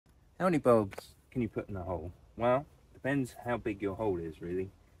How many bulbs can you put in a hole? Well, depends how big your hole is,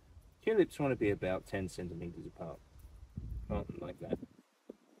 really. Tulips want to be about 10 centimeters apart, something like that.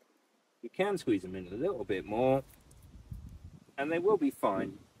 You can squeeze them in a little bit more, and they will be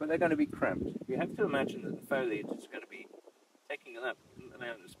fine, but they're going to be cramped. You have to imagine that the foliage is going to be taking up an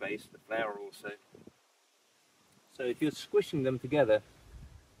amount of space, the flower also. So if you're squishing them together,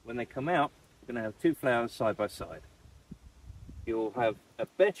 when they come out, you're going to have two flowers side by side. You'll have a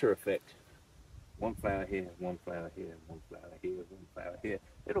better effect. One flower here, one flower here, one flower here, one flower here.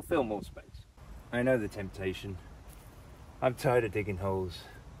 It'll fill more space. I know the temptation. I'm tired of digging holes.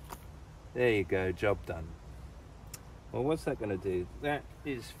 There you go, job done. Well, what's that going to do? That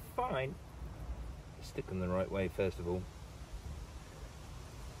is fine. Stick them the right way first of all.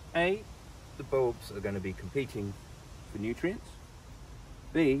 A, the bulbs are going to be competing for nutrients.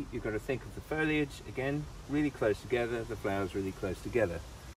 B, you've got to think of the foliage, again, really close together, the flowers really close together.